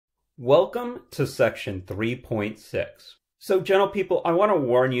Welcome to section 3.6. So gentle people, I want to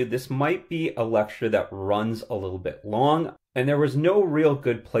warn you, this might be a lecture that runs a little bit long, and there was no real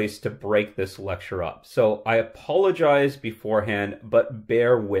good place to break this lecture up. So I apologize beforehand, but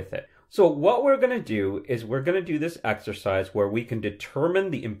bear with it. So what we're going to do is we're going to do this exercise where we can determine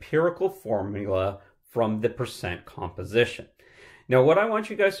the empirical formula from the percent composition. Now, what I want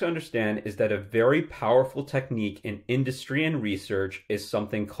you guys to understand is that a very powerful technique in industry and research is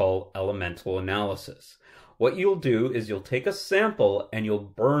something called elemental analysis. What you'll do is you'll take a sample and you'll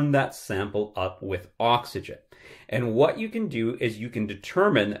burn that sample up with oxygen. And what you can do is you can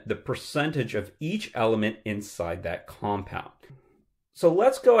determine the percentage of each element inside that compound. So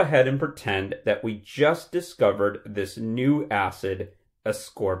let's go ahead and pretend that we just discovered this new acid,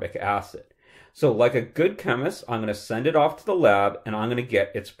 ascorbic acid. So like a good chemist, I'm going to send it off to the lab and I'm going to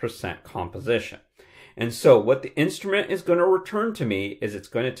get its percent composition. And so what the instrument is going to return to me is it's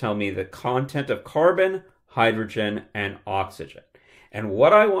going to tell me the content of carbon, hydrogen, and oxygen. And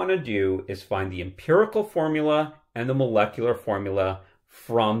what I want to do is find the empirical formula and the molecular formula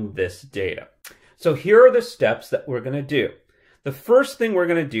from this data. So here are the steps that we're going to do. The first thing we're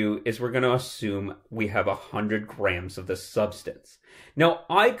going to do is we're going to assume we have 100 grams of the substance. Now,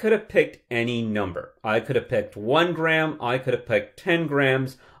 I could have picked any number. I could have picked 1 gram. I could have picked 10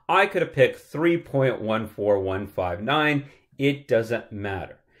 grams. I could have picked 3.14159. It doesn't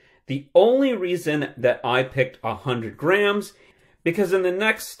matter. The only reason that I picked 100 grams, because in the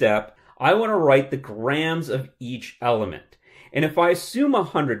next step, I want to write the grams of each element. And if I assume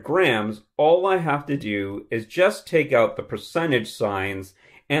 100 grams, all I have to do is just take out the percentage signs,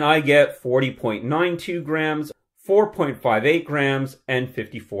 and I get 40.92 grams, 4.58 grams, and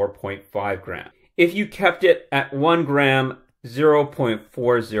 54.5 grams. If you kept it at 1 gram,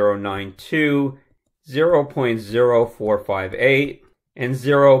 0.4092, 0.0458, and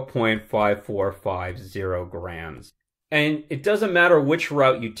 0.5450 grams. And it doesn't matter which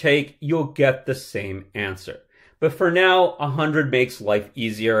route you take, you'll get the same answer. But for now, 100 makes life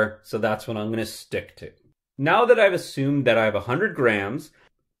easier, so that's what I'm going to stick to. Now that I've assumed that I have 100 grams,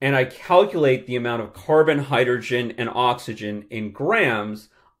 and I calculate the amount of carbon, hydrogen, and oxygen in grams,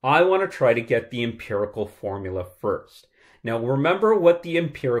 I want to try to get the empirical formula first. Now remember what the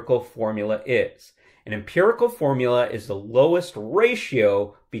empirical formula is. An empirical formula is the lowest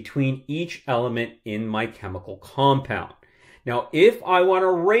ratio between each element in my chemical compound. Now, if I want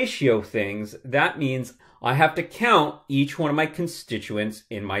to ratio things, that means I have to count each one of my constituents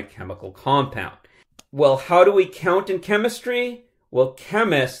in my chemical compound. Well, how do we count in chemistry? Well,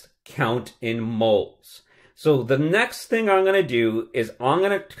 chemists count in moles. So the next thing I'm going to do is I'm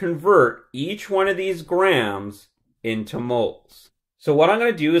going to convert each one of these grams into moles. So what I'm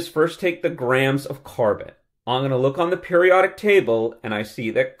going to do is first take the grams of carbon. I'm going to look on the periodic table and I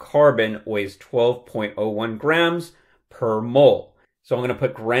see that carbon weighs 12.01 grams per mole. So I'm going to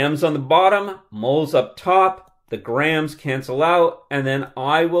put grams on the bottom, moles up top, the grams cancel out, and then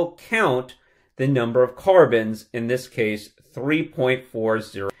I will count the number of carbons, in this case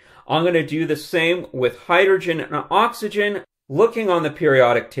 3.40. I'm going to do the same with hydrogen and oxygen, looking on the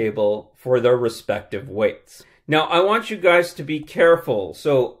periodic table for their respective weights. Now, I want you guys to be careful.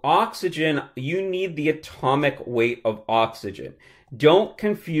 So oxygen, you need the atomic weight of oxygen. Don't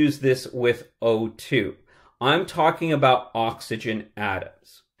confuse this with O2. I'm talking about oxygen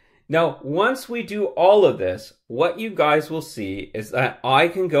atoms. Now, once we do all of this, what you guys will see is that I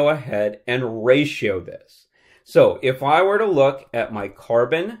can go ahead and ratio this. So if I were to look at my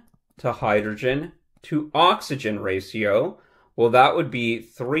carbon to hydrogen to oxygen ratio, well, that would be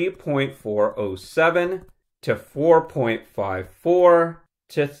 3.407 to 4.54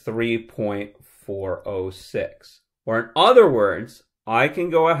 to 3.406. Or in other words, I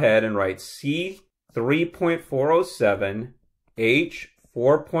can go ahead and write C 3.407, H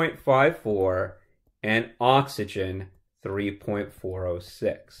 4.54, and oxygen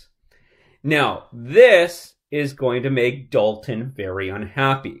 3.406. Now, this is going to make Dalton very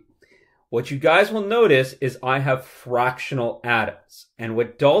unhappy. What you guys will notice is I have fractional atoms. And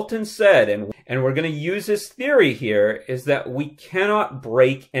what Dalton said, and we're going to use his theory here, is that we cannot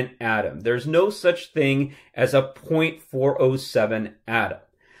break an atom. There's no such thing as a 0.407 atom.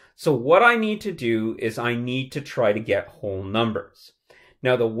 So what I need to do is I need to try to get whole numbers.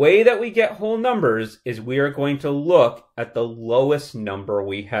 Now, the way that we get whole numbers is we are going to look at the lowest number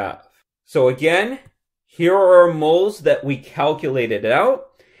we have. So again, here are our moles that we calculated out.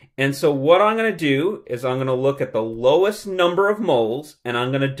 And so what I'm going to do is I'm going to look at the lowest number of moles and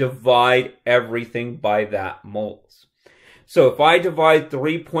I'm going to divide everything by that moles. So if I divide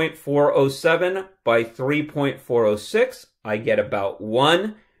 3.407 by 3.406, I get about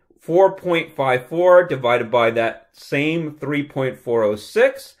 1. 4.54 divided by that same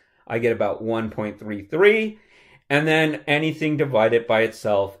 3.406, I get about 1.33. And then anything divided by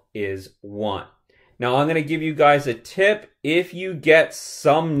itself is 1. Now I'm going to give you guys a tip. If you get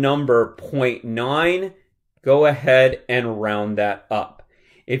some number 0.9, go ahead and round that up.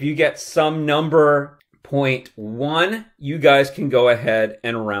 If you get some number 0.1, you guys can go ahead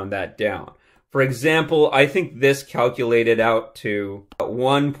and round that down. For example, I think this calculated out to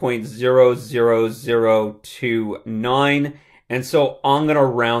 1.00029, and so I'm going to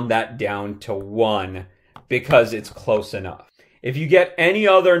round that down to 1 because it's close enough. If you get any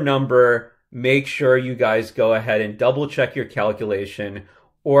other number, make sure you guys go ahead and double check your calculation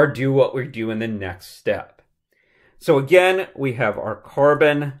or do what we do in the next step. So again, we have our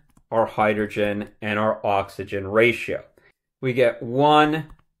carbon, our hydrogen, and our oxygen ratio. We get 1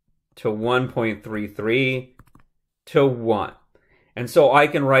 to 1.33 to 1. And so I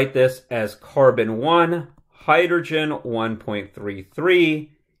can write this as carbon 1, hydrogen 1.33,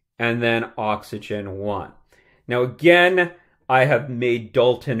 and then oxygen 1. Now again, I have made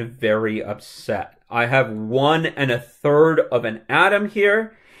Dalton very upset. I have 1 1/3 of an atom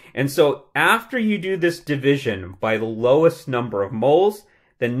here. And so after you do this division by the lowest number of moles,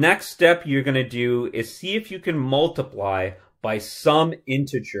 the next step you're going to do is see if you can multiply by some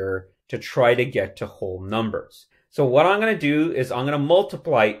integer to try to get to whole numbers. So what I'm going to do is I'm going to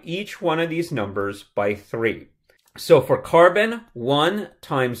multiply each one of these numbers by 3. So for carbon, 1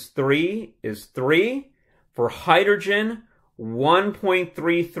 times 3 is 3. For hydrogen,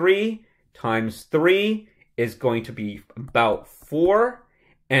 1.33 times 3 is going to be about 4.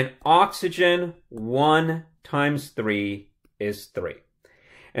 And oxygen, 1 times 3 is 3.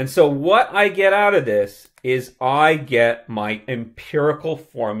 And so what I get out of this is I get my empirical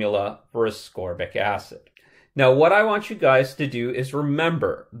formula for ascorbic acid. Now, what I want you guys to do is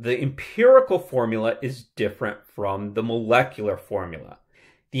remember the empirical formula is different from the molecular formula.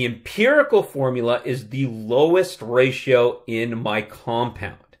 The empirical formula is the lowest ratio in my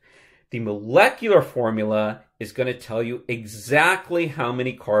compound. The molecular formula is going to tell you exactly how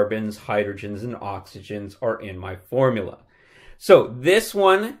many carbons, hydrogens, and oxygens are in my formula. So this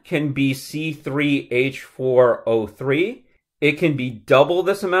one can be C3H4O3. It can be double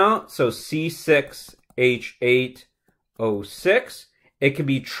this amount, so C6H8O6. It can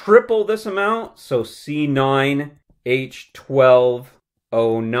be triple this amount, so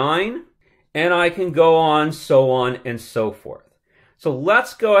C9H12O9. And I can go on, so on, and so forth. So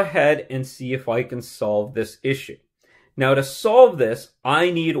let's go ahead and see if I can solve this issue. Now to solve this,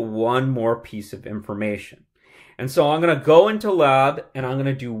 I need one more piece of information. And so I'm going to go into lab and I'm going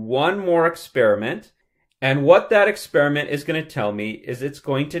to do one more experiment. And what that experiment is going to tell me is it's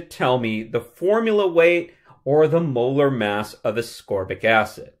going to tell me the formula weight or the molar mass of ascorbic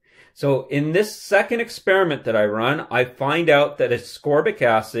acid. So in this second experiment that I run, I find out that ascorbic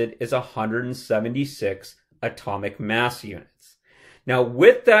acid is 176 atomic mass units. Now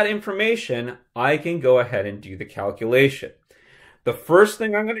with that information, I can go ahead and do the calculation. The first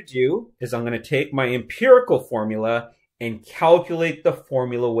thing I'm going to do is I'm going to take my empirical formula and calculate the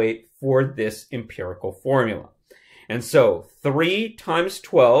formula weight for this empirical formula. And so 3 times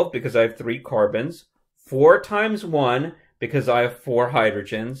 12, because I have 3 carbons, 4 times 1, because I have 4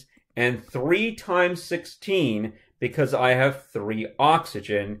 hydrogens, and 3 times 16, because I have 3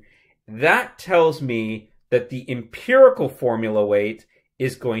 oxygen. That tells me that the empirical formula weight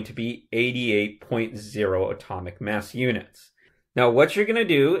is going to be 88.0 atomic mass units. Now what you're going to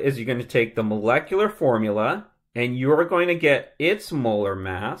do is you're going to take the molecular formula and you're going to get its molar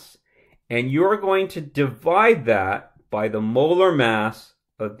mass and you're going to divide that by the molar mass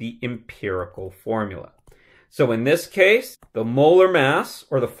of the empirical formula. So in this case, the molar mass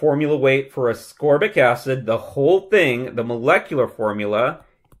or the formula weight for ascorbic acid, the whole thing, the molecular formula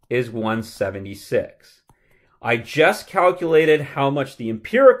is 176. I just calculated how much the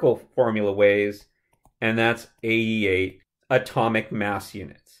empirical formula weighs, and that's 88 atomic mass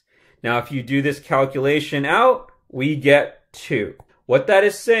units. Now, if you do this calculation out, we get 2. What that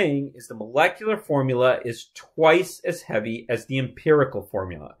is saying is the molecular formula is twice as heavy as the empirical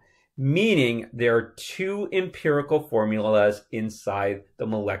formula, meaning there are 2 empirical formulas inside the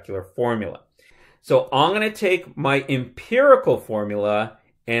molecular formula. So I'm going to take my empirical formula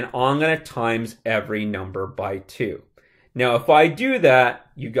and I'm going to times every number by 2. Now, if I do that,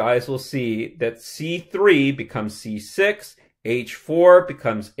 you guys will see that C3 becomes C6, H4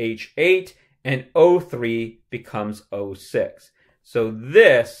 becomes H8, and O3 becomes O6. So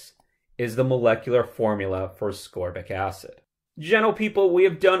this is the molecular formula for ascorbic acid. Gentle people, we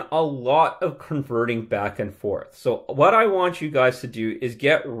have done a lot of converting back and forth. So what I want you guys to do is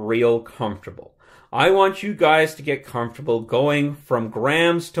get real comfortable. I want you guys to get comfortable going from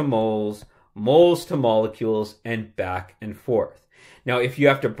grams to moles, moles to molecules, and back and forth. Now, if you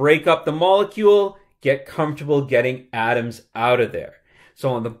have to break up the molecule, get comfortable getting atoms out of there. So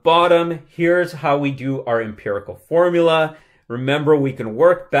on the bottom, here's how we do our empirical formula. Remember, we can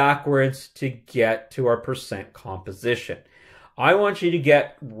work backwards to get to our percent composition. I want you to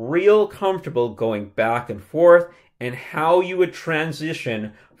get real comfortable going back and forth and how you would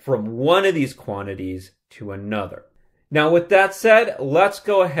transition from one of these quantities to another. Now, with that said, let's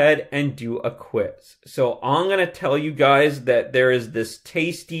go ahead and do a quiz. So I'm going to tell you guys that there is this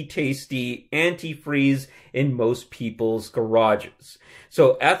tasty antifreeze in most people's garages.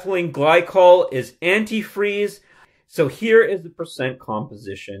 So ethylene glycol is antifreeze. So here is the percent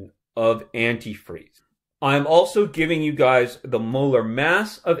composition of antifreeze. I'm also giving you guys the molar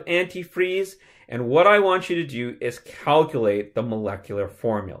mass of antifreeze, and what I want you to do is calculate the molecular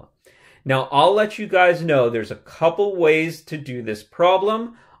formula. Now, I'll let you guys know there's a couple ways to do this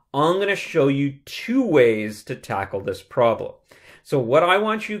problem. I'm going to show you 2 ways to tackle this problem. So what I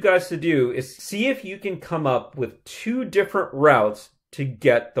want you guys to do is see if you can come up with 2 different routes to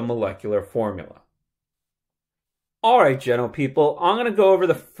get the molecular formula. Alright, gentle people, I'm going to go over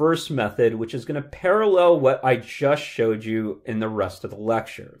the first method, which is going to parallel what I just showed you in the rest of the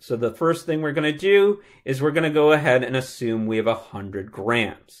lecture. So the first thing we're going to do is we're going to go ahead and assume we have 100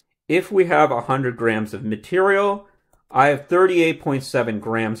 grams. If we have 100 grams of material, I have 38.7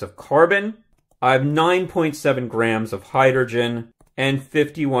 grams of carbon, I have 9.7 grams of hydrogen, and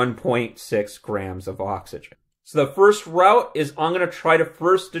 51.6 grams of oxygen. So the first route is I'm going to try to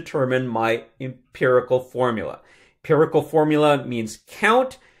first determine my empirical formula. Empirical formula means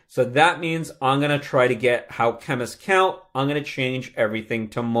count, so that means I'm going to try to get how chemists count. I'm going to change everything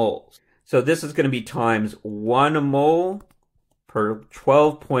to moles. So this is going to be times 1 mole per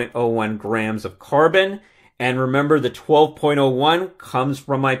 12.01 grams of carbon. And remember, the 12.01 comes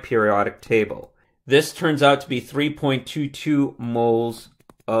from my periodic table. This turns out to be 3.22 moles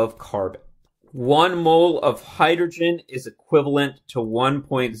of carbon. 1 mole of hydrogen is equivalent to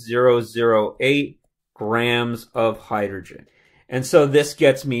 1.008 grams of hydrogen. And so this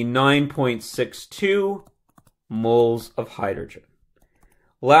gets me 9.62 moles of hydrogen.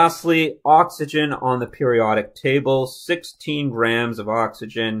 Lastly, oxygen on the periodic table, 16 grams of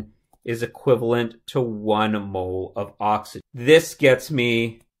oxygen is equivalent to 1 mole of oxygen. This gets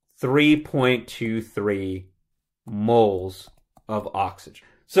me 3.23 moles of oxygen.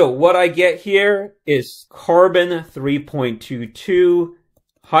 So what I get here is carbon 3.22,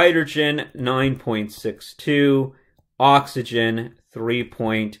 hydrogen 9.62, oxygen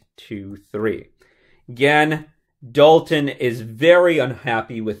 3.23. Again, Dalton is very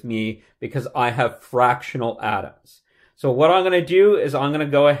unhappy with me because I have fractional atoms. So what I'm going to do is I'm going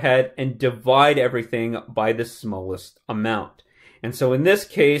to go ahead and divide everything by the smallest amount. And so in this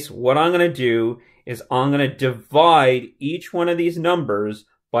case, what I'm going to do is I'm going to divide each one of these numbers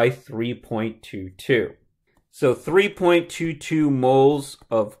by 3.22. So 3.22 moles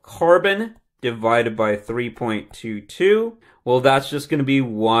of carbon divided by 3.22, well, that's just going to be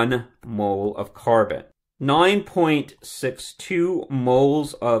 1 mole of carbon. 9.62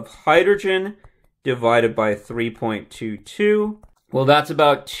 moles of hydrogen divided by 3.22, well, that's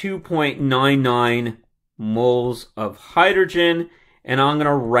about 2.99 moles of hydrogen, and I'm going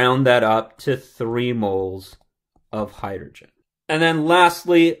to round that up to 3 moles of hydrogen. And then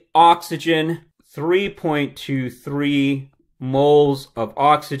lastly, oxygen, 3.23 moles of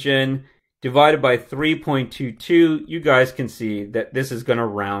oxygen divided by 3.22. You guys can see that this is going to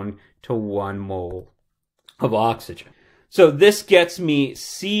round to 1 mole of oxygen. So this gets me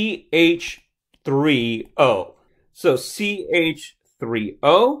CH3O. So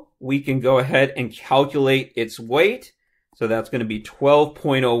CH3O, we can go ahead and calculate its weight. So that's going to be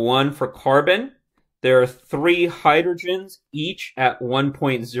 12.01 for carbon. There are 3 hydrogens, each at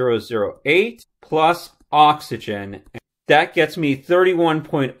 1.008, plus oxygen. That gets me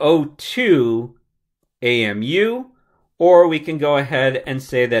 31.02 AMU, or we can go ahead and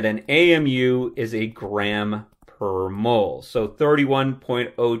say that an AMU is a gram per mole. So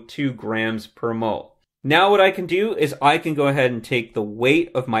 31.02 grams per mole. Now what I can do is I can go ahead and take the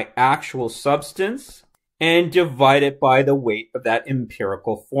weight of my actual substance and divide it by the weight of that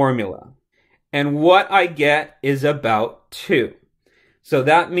empirical formula. And what I get is about 2. So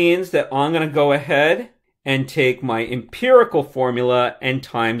that means that I'm going to go ahead and take my empirical formula and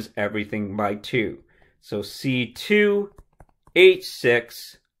times everything by 2. So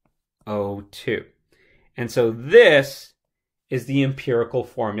C2H6O2. And so this is the empirical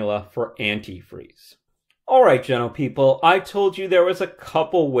formula for antifreeze. All right, gentle people, I told you there was a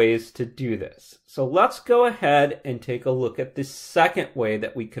couple ways to do this. So let's go ahead and take a look at the second way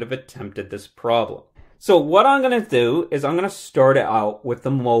that we could have attempted this problem. So what I'm going to do is I'm going to start out with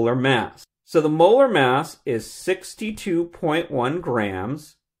the molar mass. So the molar mass is 62.1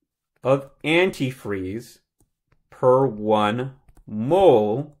 grams of antifreeze per 1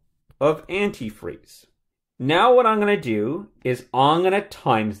 mole of antifreeze. Now what I'm going to do is I'm going to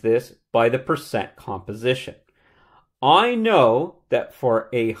times this by the percent composition. I know that for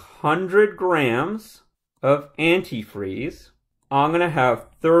 100 grams of antifreeze, I'm going to have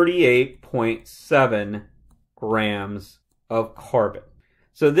 38.7 grams of carbon.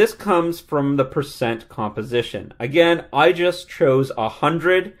 So this comes from the percent composition. Again, I just chose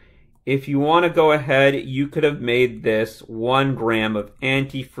 100. If you want to go ahead, you could have made this 1 gram of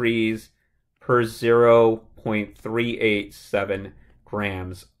antifreeze per 0.387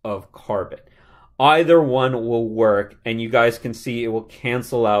 grams of carbon. Either one will work, and you guys can see it will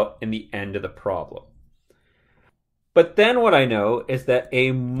cancel out in the end of the problem. But then what I know is that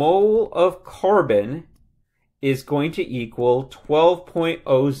a mole of carbon is going to equal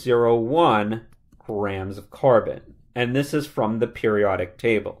 12.001 grams of carbon. And this is from the periodic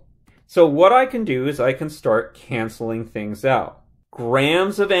table. So what I can do is I can start canceling things out.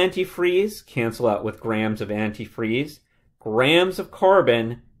 Grams of antifreeze cancel out with grams of antifreeze. Grams of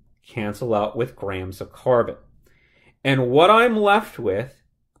carbon cancel out with grams of carbon. And what I'm left with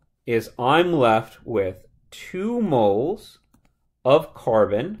is I'm left with 2 moles of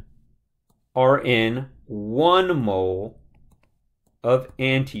carbon are in 1 mole of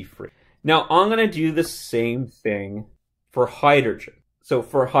antifreeze. Now I'm going to do the same thing for hydrogen. So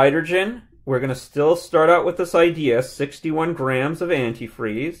for hydrogen, we're going to still start out with this idea, 61 grams of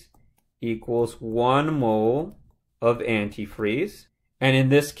antifreeze equals 1 mole of antifreeze. And in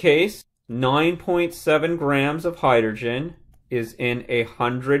this case, 9.7 grams of hydrogen is in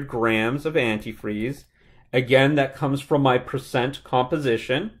 100 grams of antifreeze. Again, that comes from my percent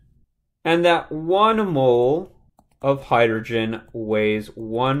composition. And that 1 mole of hydrogen weighs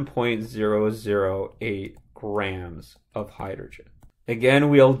 1.008 grams of hydrogen. Again,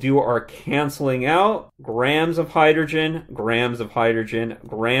 we'll do our canceling out. Grams of hydrogen, grams of hydrogen,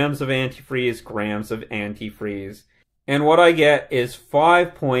 grams of antifreeze, grams of antifreeze. And what I get is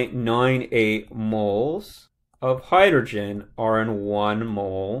 5.98 moles of hydrogen are in 1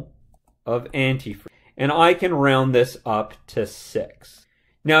 mole of antifreeze. And I can round this up to 6.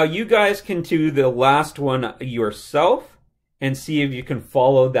 Now you guys can do the last one yourself and see if you can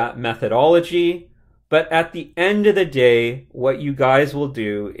follow that methodology. But at the end of the day, what you guys will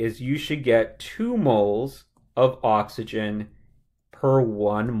do is you should get 2 moles of oxygen per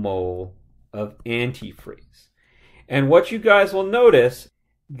 1 mole of antifreeze. And what you guys will notice,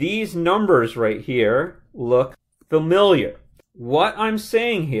 these numbers right here look familiar. What I'm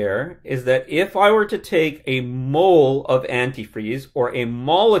saying here is that if I were to take a mole of antifreeze or a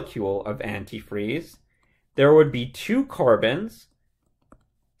molecule of antifreeze, there would be 2 carbons,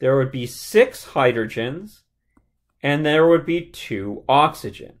 there would be 6 hydrogens, and there would be 2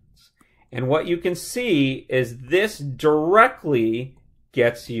 oxygens. And what you can see is this directly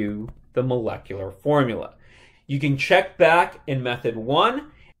gets you the molecular formula. You can check back in method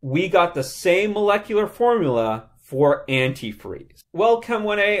 1. We got the same molecular formula for antifreeze. Well, Chem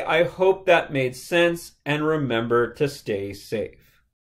 1A, I hope that made sense, and remember to stay safe.